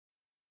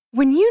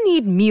When you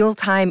need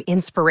mealtime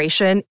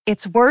inspiration,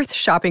 it's worth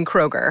shopping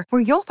Kroger,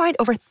 where you'll find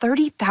over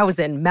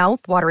 30,000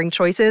 mouth-watering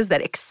choices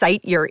that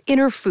excite your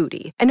inner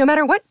foodie. And no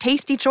matter what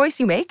tasty choice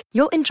you make,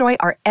 you'll enjoy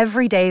our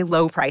everyday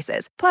low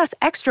prices, plus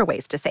extra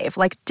ways to save,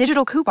 like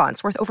digital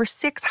coupons worth over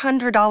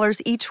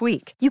 $600 each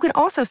week. You can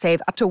also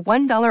save up to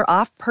 $1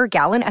 off per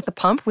gallon at the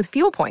pump with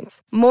fuel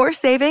points. More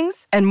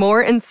savings and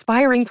more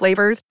inspiring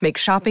flavors make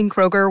shopping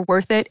Kroger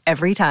worth it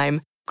every time.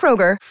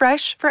 Kroger,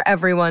 fresh for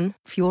everyone.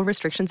 Fuel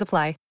restrictions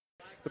apply.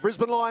 The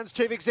Brisbane Lions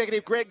Chief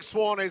Executive Greg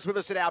Swann is with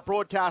us at our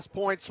broadcast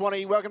point.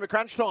 Swanee, welcome to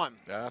Crunch Time.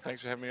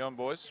 Thanks for having me on,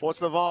 boys. What's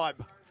the vibe?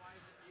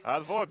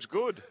 The vibe's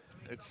good.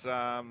 It's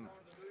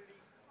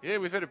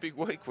we've had a big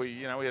week.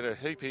 We had a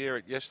heap here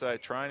at yesterday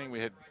at training.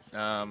 We had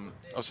I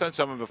was saying to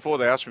someone before,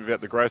 they asked me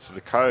about the growth of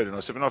the code, and I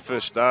said when I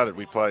first started,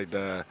 we played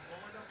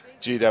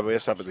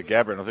GWS up at the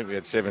Gabba, and I think we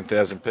had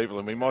 7,000 people,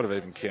 and we might have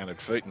even counted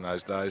feet in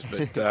those days,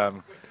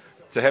 but.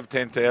 To have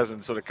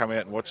 10,000 sort of come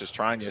out and watch us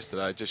train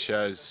yesterday just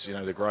shows,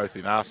 the growth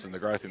in us and the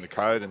growth in the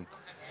code. And,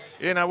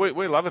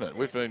 we're loving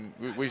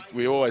it.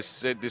 We always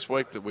said this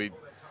week that we'd,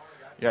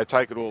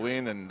 take it all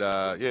in. And,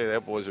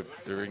 our boys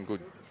are in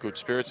good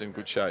spirits and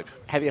good shape.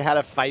 Have you had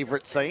a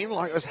favourite scene?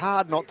 Like, it was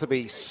hard not to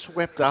be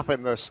swept up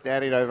in the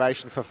standing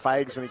ovation for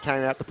Fags when he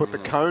came out to put the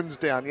cones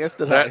down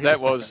yesterday.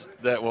 That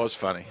was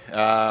funny.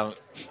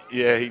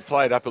 He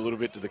played up a little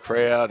bit to the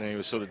crowd, and he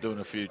was sort of doing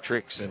a few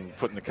tricks and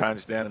putting the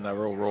cones down, and they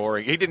were all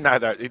roaring. He didn't know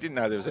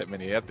there was that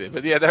many out there,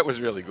 but that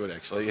was really good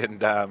actually. And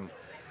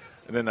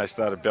then they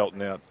started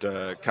belting out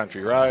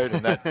Country Road,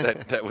 and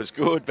that was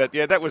good. But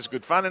that was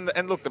good fun.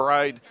 And look, the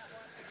parade.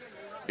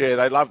 Yeah,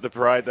 they loved the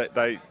parade.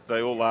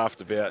 They all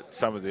laughed about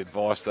some of the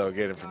advice they were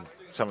getting from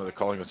some of the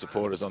Collingwood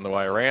supporters on the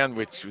way around,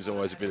 which was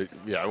always a bit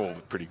of, all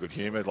pretty good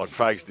humour. Like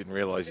Fags didn't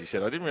realise, he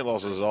said, I didn't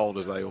realise I was as old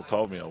as they all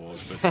told me I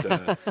was. But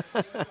so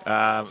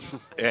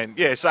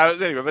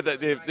anyway,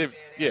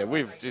 but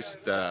we've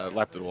just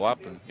lapped it all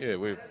up, and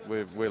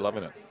we're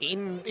loving it.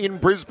 In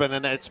Brisbane,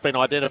 and it's been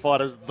identified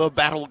as the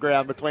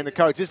battleground between the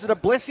codes. Is it a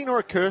blessing or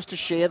a curse to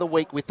share the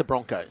week with the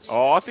Broncos?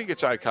 Oh, I think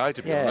it's okay,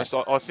 to be honest.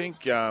 I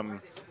think.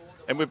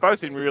 And we're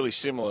both in really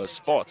similar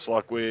spots.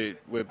 Like we're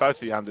both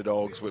the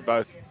underdogs. We're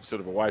both sort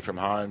of away from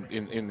home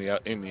in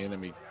the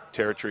enemy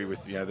territory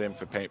with them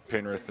for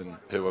Penrith, and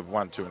who have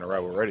won 2 in a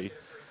row already.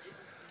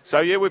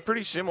 So we're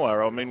pretty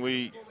similar. I mean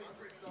we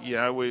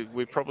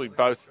probably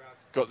both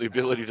got the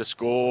ability to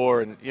score,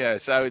 and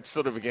so it's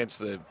sort of against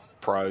the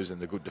pros and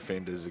the good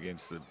defenders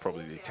against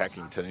probably the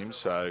attacking teams.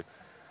 So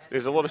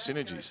there's a lot of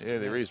synergies. Yeah,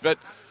 there is. But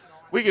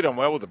we get on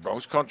well with the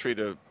Bronx, contrary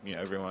to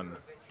everyone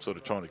sort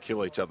of trying to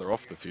kill each other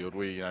off the field.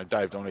 We,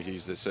 Dave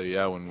Donohue's the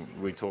CEO,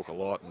 and we talk a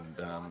lot,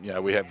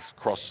 and we have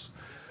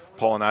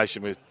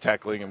cross-pollination with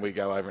tackling, and we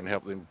go over and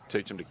help them,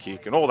 teach them to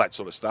kick and all that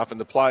sort of stuff.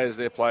 And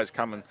their players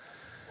come and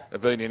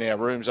have been in our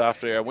rooms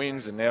after our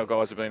wins, and our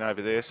guys have been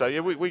over there.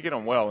 So we get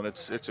on well, and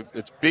it's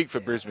big for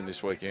Brisbane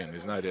this weekend.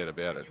 There's no doubt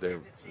about it.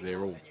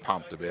 They're all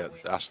pumped about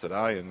us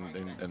today and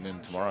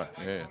then tomorrow.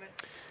 Yeah.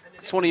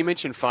 Swanee, you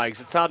mentioned Fags.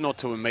 It's hard not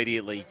to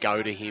immediately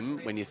go to him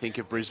when you think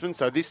of Brisbane.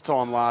 So this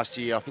time last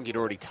year, I think he'd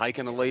already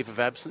taken a leave of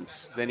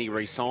absence. Then he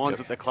re-signs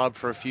at the club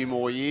for a few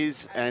more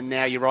years. And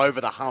now you're over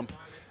the hump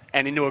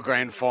and into a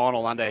grand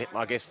final under,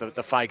 I guess,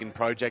 the Fagan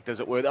project, as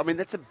it were. I mean,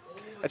 that's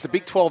a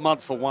big 12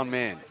 months for one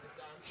man.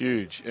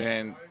 Huge.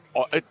 And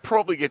it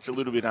probably gets a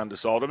little bit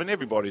undersold. I mean,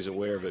 everybody's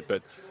aware of it.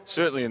 But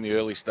certainly in the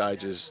early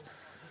stages,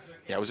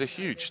 it was a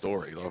huge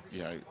story. Like,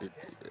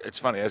 it's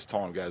funny, as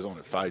time goes on,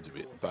 it fades a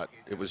bit, but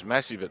it was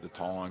massive at the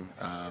time.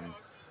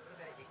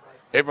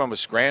 Everyone was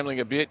scrambling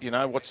a bit,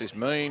 what's this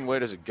mean? Where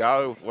does it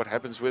go? What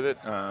happens with it?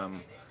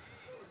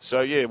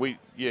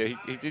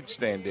 He did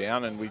stand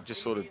down, and we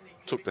just sort of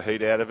took the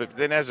heat out of it. But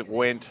then as it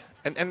went,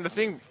 and the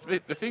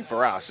thing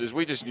for us is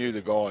we just knew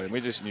the guy, and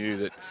we just knew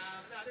that,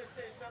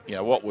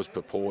 what was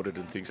purported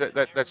and things.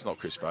 That's not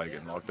Chris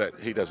Fagan. Like that,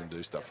 he doesn't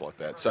do stuff like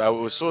that. So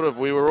it was sort of,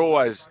 we were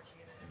always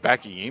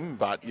backing him,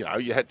 but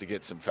you had to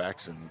get some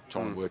facts and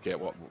try and work out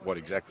what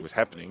exactly was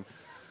happening.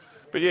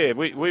 But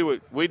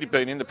we'd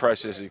been in the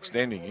process of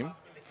extending him,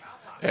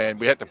 and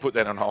we had to put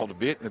that on hold a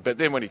bit. But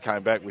then when he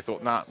came back, we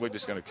thought, we're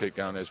just going to keep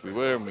going as we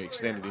were, and we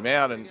extended him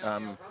out.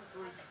 And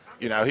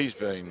he's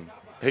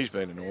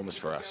been enormous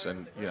for us.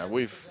 And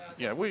we've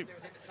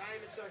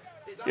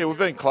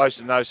been close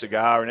to no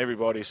cigar, and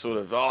everybody's sort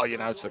of,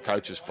 it's the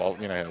coach's fault.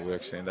 You know how it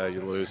works, Sando,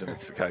 you lose, and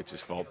it's the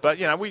coach's fault. But,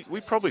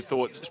 we probably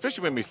thought,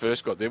 especially when we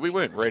first got there, we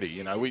weren't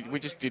ready. We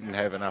just didn't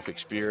have enough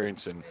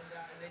experience.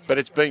 But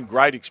it's been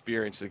great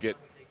experience to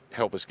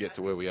help us get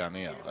to where we are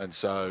now. And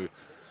so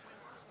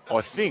I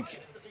think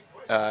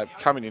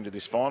coming into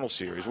this final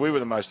series, we were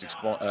the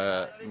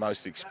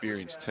most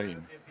experienced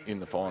team in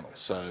the finals.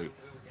 So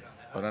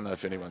I don't know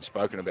if anyone's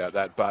spoken about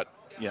that, but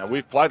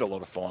we've played a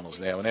lot of finals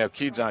now, and our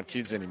kids aren't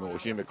kids anymore.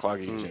 Hugh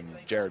McCluggage and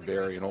Jared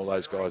Berry and all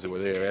those guys that were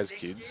there as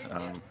kids.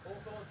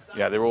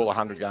 They're all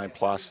 100-game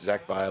plus.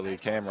 Zach Bailey,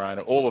 Cam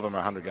Rayner, all of them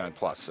are 100-game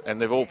plus, and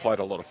they've all played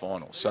a lot of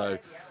finals. So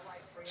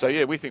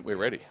we think we're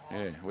ready.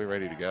 Yeah, we're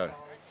ready to go.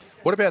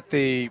 What about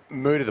the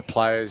mood of the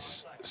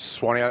players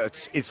Swanee,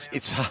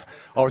 it's.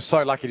 I was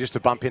so lucky just to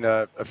bump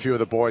into a few of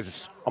the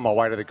boys on my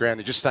way to the ground.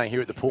 They're just staying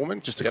here at the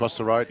Pullman, just across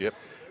the road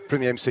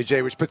from the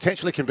MCG, which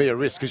potentially can be a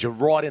risk because you're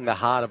right in the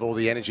heart of all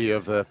the energy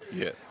of the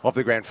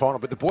grand final.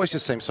 But the boys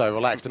just seem so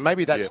relaxed, and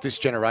maybe that's this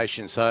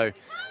generation. So,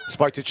 I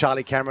spoke to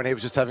Charlie Cameron. He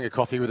was just having a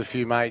coffee with a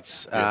few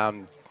mates.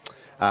 Hugh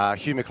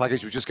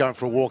McCluggage was just going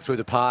for a walk through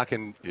the park,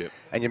 and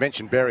you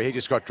mentioned Berry. He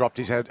just got dropped.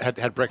 He's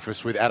had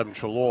breakfast with Adam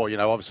Treloar. You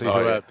know, obviously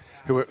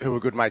who are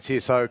good mates here.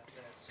 So.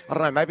 I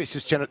don't know, maybe it's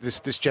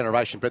just this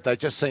generation, but they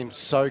just seem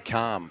so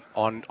calm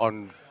on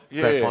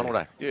grand final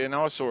day. Yeah,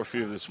 no, I saw a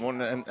few this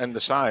morning, and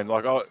the same.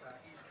 Like,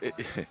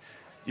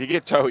 you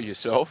get told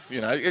yourself, you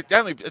know.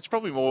 It's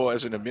probably more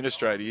as an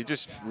administrator, you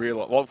just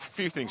realise, well, a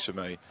few things for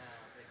me.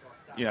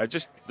 You know,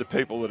 just the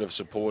people that have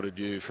supported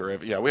you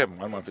forever. You know, we haven't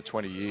won one for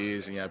 20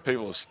 years, and, you know,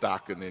 people are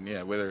stuck, and then, you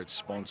know, whether it's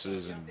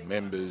sponsors and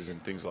members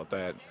and things like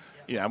that.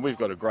 You know, and we've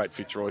got a great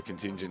Fitzroy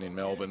contingent in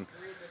Melbourne.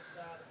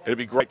 It'd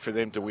be great for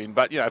them to win,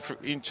 but, you know,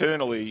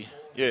 internally,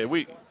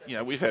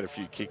 we've had a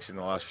few kicks in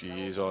the last few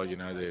years. Oh, you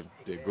know, they're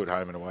a good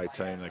home and away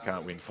team. They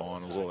can't win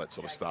finals, all that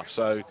sort of stuff.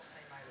 So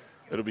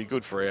it'll be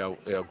good for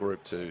our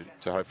group to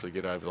hopefully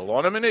get over the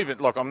line. I mean, even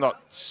like I'm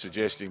not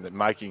suggesting that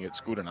making it's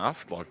good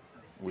enough. Like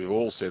we've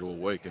all said all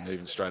week, and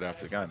even straight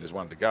after the game, there's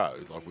one to go.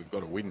 Like we've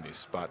got to win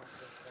this, but.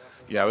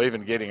 You know,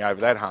 even getting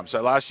over that hump.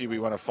 So last year we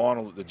won a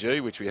final at the G,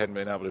 which we hadn't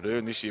been able to do,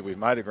 and this year we've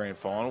made a grand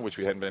final, which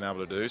we hadn't been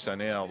able to do. So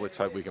now let's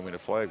hope we can win a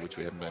flag, which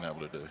we haven't been able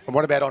to do. And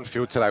what about on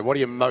field today? What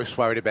are you most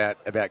worried about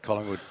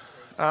Collingwood?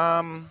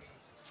 Probably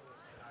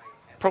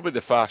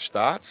the fast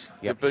starts.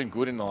 They've been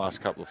good in the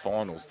last couple of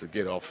finals to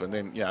get off, and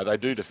then, you know, they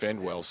do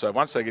defend well. So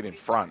once they get in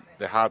front,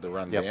 they're hard to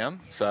run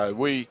down. So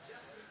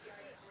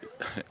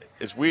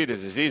as weird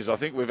as it is, I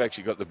think we've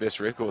actually got the best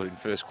record in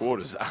first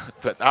quarters.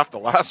 But after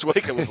last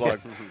week, it was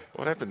like,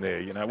 what happened there?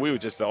 You know, we were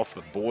just off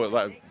the boil.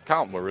 Like,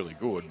 Carlton were really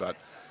good, but,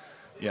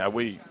 you know,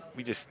 we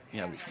just,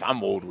 you know, we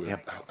fumbled. We were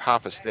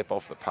half a step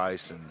off the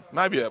pace. And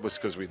maybe that was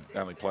because we'd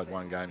only played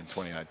one game in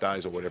 28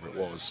 days or whatever it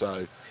was.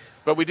 So,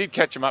 but we did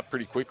catch them up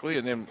pretty quickly.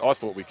 And then I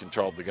thought we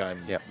controlled the game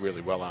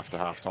really well after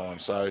half time.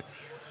 So,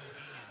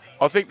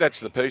 I think that's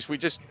the piece. We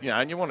just, you know,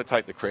 and you want to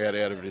take the crowd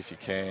out of it if you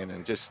can,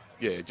 and just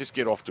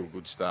get off to a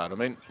good start. I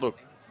mean, look,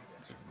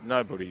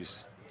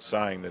 nobody's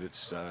saying that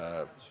it's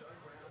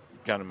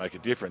going to make a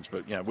difference,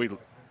 but, you know,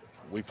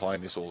 we play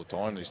in this all the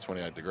time, these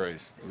 28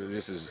 degrees.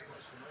 This is,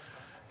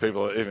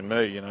 people, even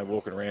me, you know,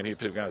 walking around here,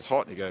 people go, it's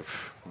hot, and you go,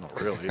 not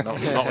really.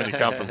 Not when you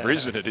come from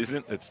Brisbane, it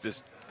isn't. It's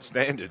just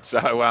standard.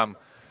 So,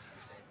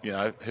 you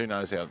know, who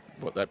knows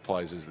what that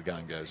plays as the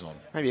game goes on.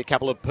 Maybe a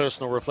couple of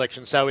personal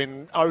reflections. So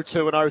in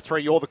 02 and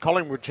 03, you're the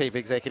Collingwood chief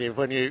executive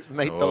when you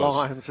meet the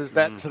Lions. Has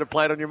that sort of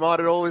played on your mind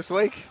at all this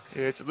week?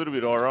 Yeah, it's a little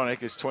bit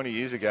ironic. It's 20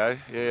 years ago.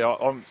 Yeah,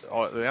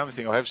 the only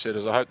thing I have said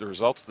is I hope the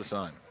result's the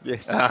same.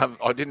 Yes.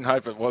 I didn't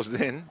hope it was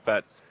then,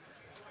 but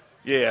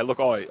yeah, look,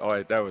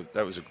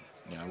 that was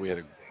you know, we had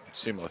a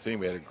similar thing.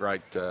 We had a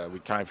great. We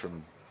came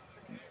from.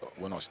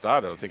 When I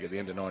started, I think at the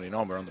end of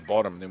 99, we're on the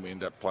bottom, and then we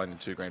ended up playing in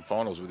 2 grand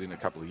finals within a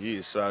couple of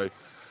years. So,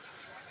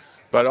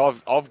 but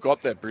I've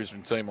got that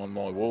Brisbane team on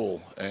my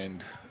wall,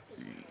 and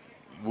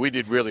we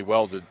did really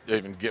well to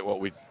even get what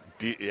we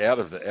did out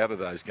of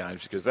those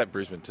games, because that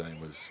Brisbane team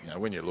was, you know,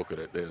 when you look at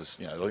it, there's,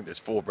 you know, I think there's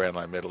 4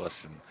 Brownlow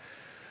medalists, and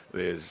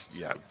there's,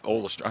 you know,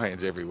 all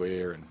Australians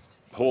everywhere and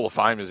Hall of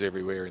Famers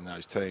everywhere in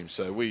those teams.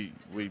 So we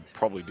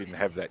probably didn't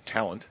have that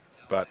talent,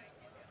 but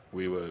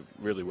we were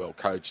really well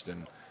coached,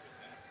 and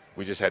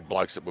we just had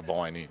blokes that were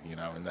buying in, you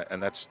know,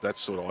 and that's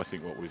sort of, I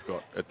think, what we've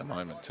got at the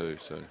moment too.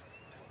 So.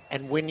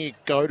 And when you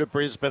go to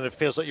Brisbane, it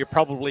feels like you're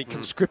probably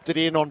conscripted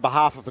in on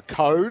behalf of the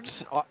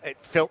codes. It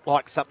felt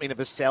like something of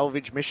a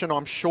salvage mission.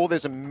 I'm sure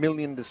there's a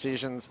million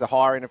decisions, the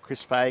hiring of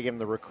Chris Fagan,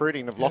 the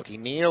recruiting of Lachie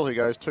Neale, who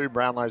goes 2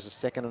 Brownlows, a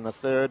second and a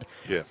third.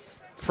 Yeah.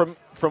 From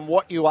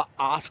what you were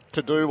asked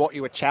to do, what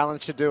you were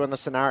challenged to do in the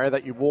scenario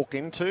that you walk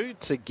into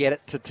to get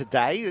it to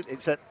today,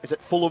 is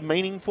it full of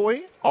meaning for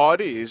you? Oh,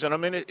 it is. And I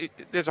mean,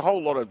 there's a whole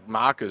lot of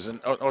markers.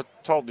 And I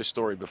told this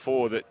story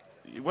before that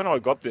when I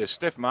got there,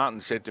 Steph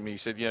Martin said to me, he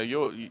said, you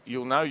know,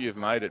 you'll know you've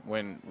made it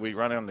when we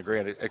run on the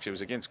ground. Actually, it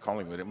was against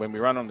Collingwood. And when we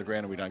run on the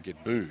ground and we don't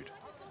get booed.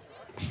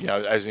 You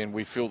know, as in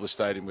we fill the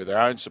stadium with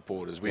our own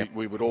supporters.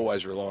 We would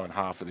always rely on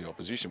half of the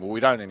opposition. Well, we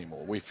don't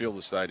anymore. We fill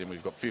the stadium.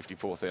 We've got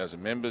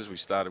 54,000 members. We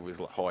started with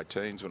high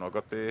teens when I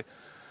got there.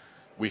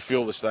 We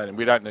fill the stadium.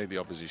 We don't need the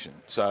opposition.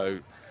 So,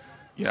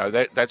 you know,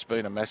 that's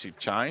been a massive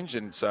change.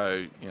 And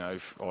so, you know,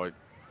 if I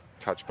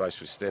touched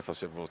base with Steph, I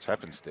said, well, what's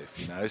happened, Steph?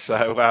 You know,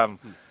 so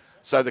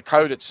so the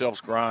code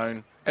itself's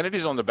grown, and it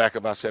is on the back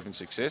of us having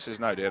success. There's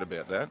no doubt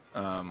about that.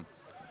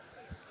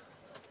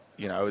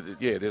 You know,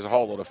 yeah, there's a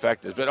whole lot of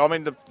factors. But, I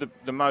mean,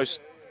 the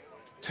most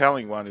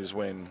telling one is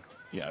when,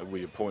 you know,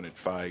 we appointed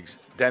Fags.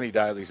 Danny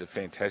Daly's a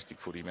fantastic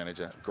footy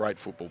manager, great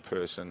football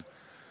person.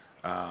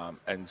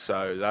 And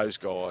so those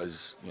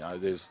guys, you know,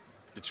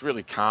 it's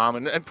really calm.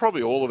 And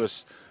probably all of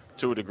us,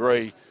 to a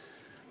degree,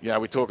 you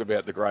know, we talk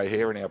about the grey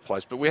hair in our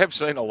place, but we have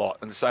seen a lot.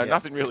 And so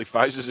nothing really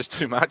phases us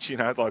too much, you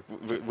know, like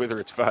whether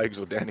it's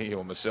Fags or Danny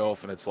or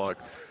myself. And it's like,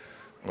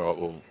 right,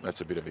 well,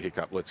 that's a bit of a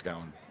hiccup. Let's go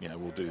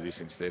and, we'll do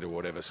this instead or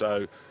whatever.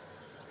 So,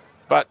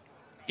 but,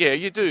 yeah,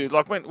 you do.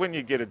 Like, when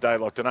you get a day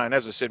like today, and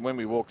as I said, when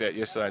we walked out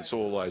yesterday and saw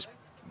all those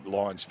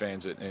Lions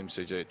fans at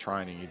MCG at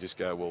training, you just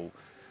go, well,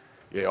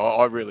 yeah,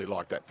 I really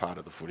like that part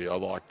of the footy. I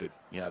like that,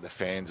 the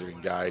fans are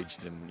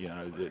engaged and,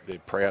 they're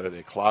proud of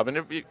their club.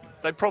 And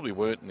they probably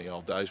weren't in the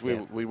old days.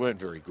 We weren't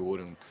very good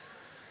and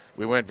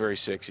we weren't very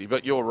sexy.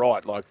 But you're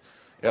right, like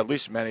our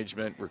list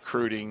management,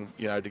 recruiting,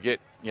 to get,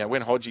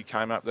 when Hodgie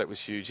came up, that was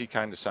huge. He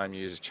came the same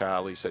year as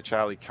Charlie. So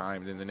Charlie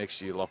came, then the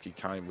next year Lockie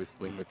came with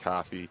Link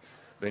McCarthy,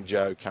 then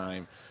Joe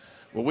came.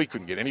 Well, we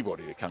couldn't get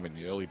anybody to come in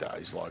the early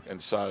days,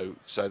 and so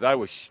they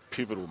were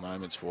pivotal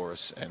moments for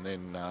us. And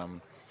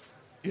then,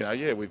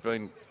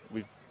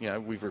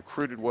 we've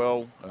recruited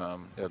well.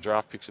 Our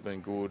draft picks have been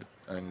good,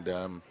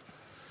 and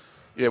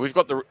we've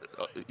got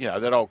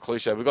that old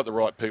cliche. We've got the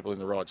right people in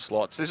the right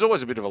slots. There's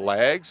always a bit of a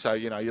lag, so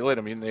you let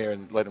them in there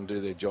and let them do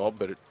their job,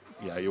 but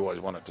you always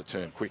want it to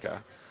turn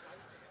quicker.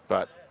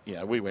 But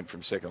we went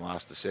from second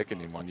last to second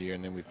in 1 year,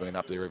 and then we've been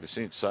up there ever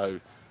since. So.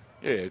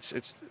 Yeah,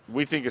 it's.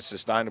 We think it's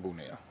sustainable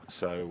now.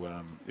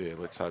 So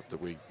let's hope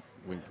that we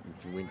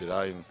can win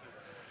today and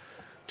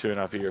turn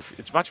up here.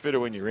 It's much better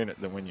when you're in it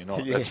than when you're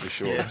not. Yes, that's for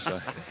sure. Yes. So.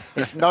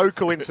 It's no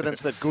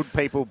coincidence that good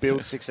people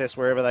build success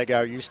wherever they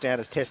go. You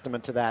stand as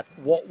testament to that.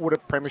 What would a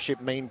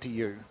premiership mean to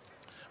you?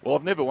 Well,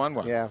 I've never won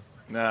one. Yeah.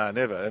 No,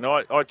 never. And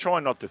I try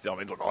not to.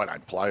 Look, I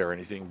don't play or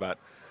anything, but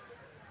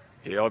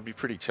yeah, I'd be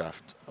pretty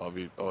chuffed.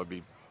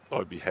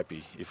 I'd be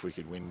happy if we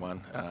could win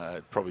one.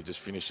 It probably just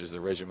finishes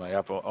the resume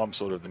up. I'm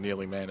sort of the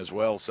nearly man as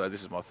well, so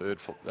this is my third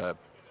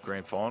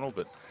grand final.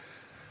 But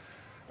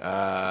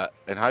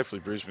and hopefully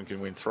Brisbane can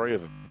win 3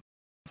 of them.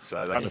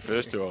 So they won the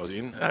first 2 I was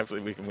in. Hopefully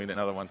we can win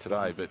another one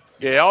today. But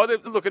yeah,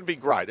 look, it'd be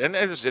great. And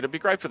as I said, it'd be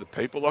great for the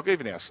people, like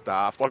even our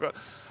staff. Like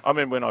I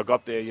mean, when I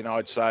got there,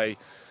 I'd say,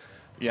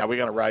 we're going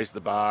to raise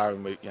the bar,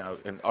 and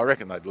and I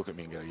reckon they'd look at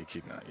me and go, "You're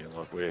kidding, aren't you?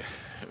 Like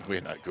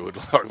we're no good.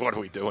 Like what are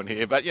we doing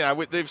here?" But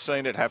they've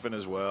seen it happen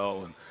as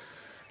well,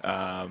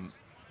 and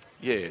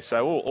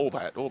so all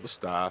that, all the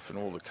staff and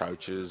all the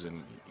coaches,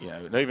 and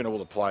and even all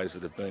the players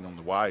that have been on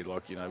the way,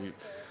 like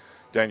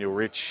Daniel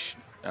Rich,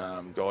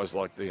 guys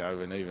like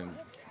and even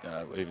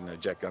though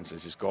Jack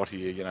Gunston's just got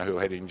here, who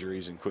had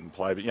injuries and couldn't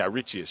play, but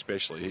Richie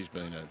especially, he's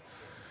been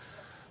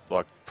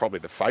probably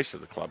the face of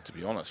the club, to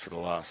be honest, for the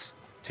last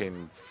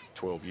 10,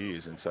 12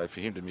 years, and so for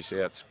him to miss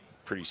out's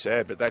pretty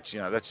sad. But that's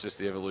that's just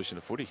the evolution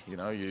of footy.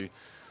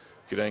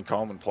 Kadeen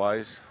Coleman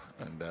plays,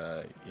 and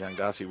young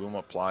Darcy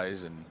Wilmot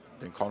plays, and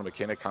then Conor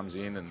McKenna comes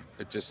in, and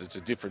it's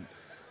a different.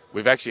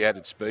 We've actually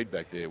added speed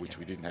back there, which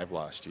we didn't have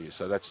last year.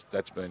 So that's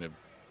been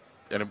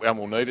and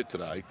we'll need it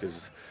today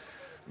because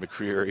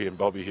McCreary and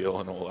Bobby Hill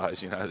and all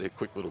those, they're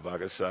quick little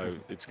buggers. So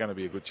it's going to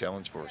be a good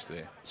challenge for us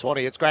there.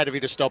 Swanny, it's great of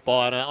you to stop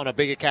by on a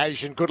big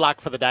occasion. Good luck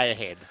for the day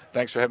ahead.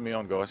 Thanks for having me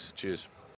on, guys. Cheers.